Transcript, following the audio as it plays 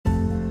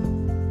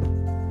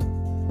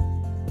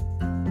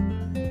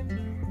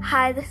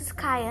Hi, this is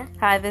Kaya.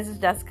 Hi, this is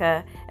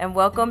Jessica, and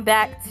welcome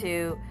back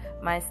to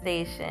my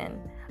station.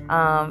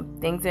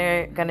 Things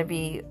are going to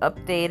be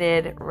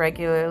updated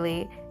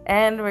regularly,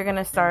 and we're going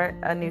to start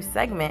a new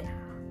segment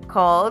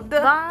called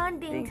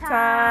Bonding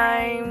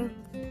Time.